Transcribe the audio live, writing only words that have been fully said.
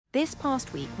This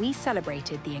past week, we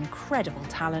celebrated the incredible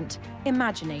talent,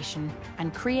 imagination,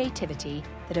 and creativity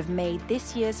that have made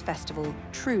this year's festival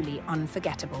truly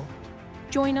unforgettable.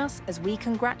 Join us as we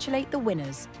congratulate the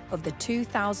winners of the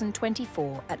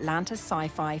 2024 Atlanta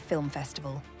Sci-Fi Film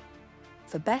Festival.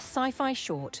 For Best Sci-Fi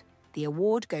Short, the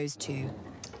award goes to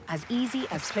As Easy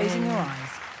as Closing Your Eyes.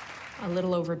 A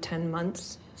little over 10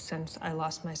 months since I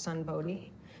lost my son,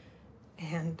 Bodhi,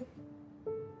 and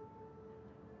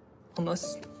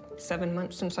almost 7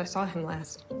 months since I saw him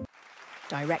last.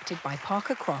 Directed by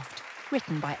Parker Croft,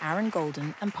 written by Aaron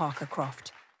Golden and Parker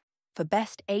Croft. For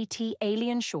Best AT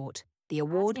Alien Short, the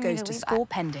award goes to Score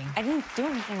Pending. I didn't do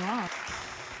anything wrong.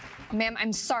 Ma'am,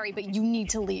 I'm sorry, but you need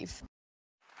to leave.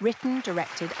 Written,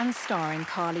 directed, and starring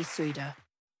Carly Suida.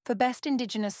 For Best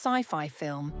Indigenous Sci-Fi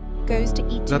Film, goes to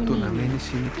Itu Nini.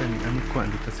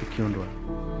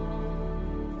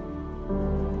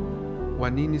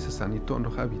 Wanini sasani tondo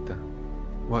habita.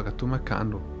 Wagatuma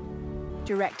kando.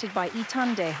 Directed by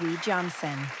Itandehui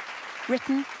Jansen.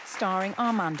 Written, starring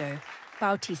Armando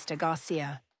Bautista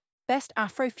Garcia. Best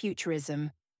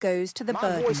Afrofuturism goes to The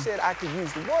Burden. My voice said I could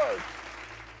use the word.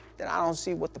 Then I don't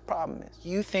see what the problem is.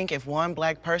 You think if one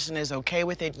black person is okay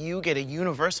with it, you get a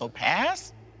universal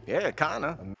pass? Yeah,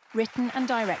 kinda. Written and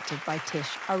directed by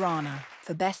Tish Arana.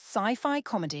 For Best Sci-Fi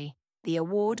Comedy, the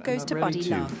award goes to Buddy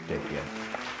Love.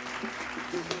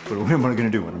 But what am I gonna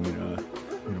do? I'm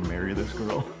gonna marry this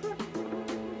girl?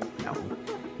 No.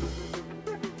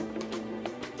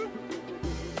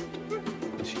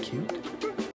 Is she cute?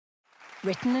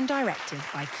 Written and directed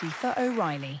by Kiefer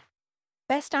O'Reilly.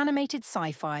 Best Animated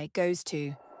Sci-Fi goes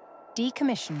to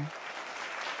Decommission.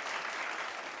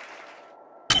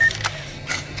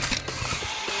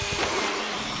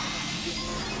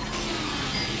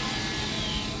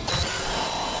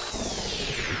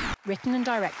 Written and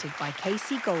directed by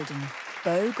Casey Golden,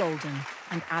 Bo Golden,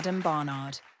 and Adam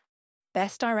Barnard.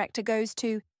 Best Director goes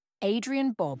to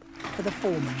Adrian Bobb for The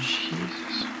Foreman.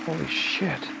 Jesus, holy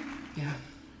shit. Yeah.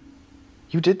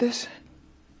 You did this?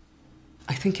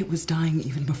 I think it was dying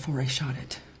even before I shot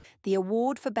it. The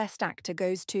award for Best Actor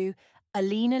goes to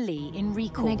Alina Lee in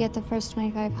Recall. Can I get the first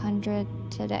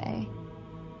 2,500 today?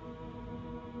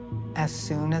 As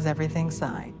soon as everything's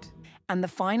signed. And the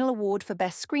final award for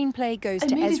Best Screenplay goes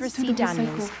to Ezra C.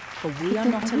 Daniels for We Are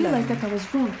Not Alone. I realized that I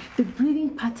was wrong. The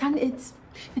breathing pattern, it's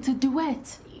a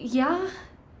duet. Yeah?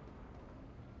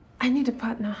 I need a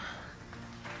partner.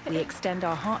 We extend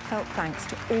our heartfelt thanks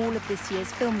to all of this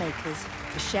year's filmmakers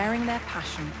for sharing their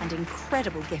passion and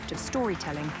incredible gift of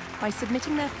storytelling by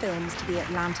submitting their films to the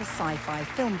Atlanta Sci-Fi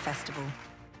Film Festival.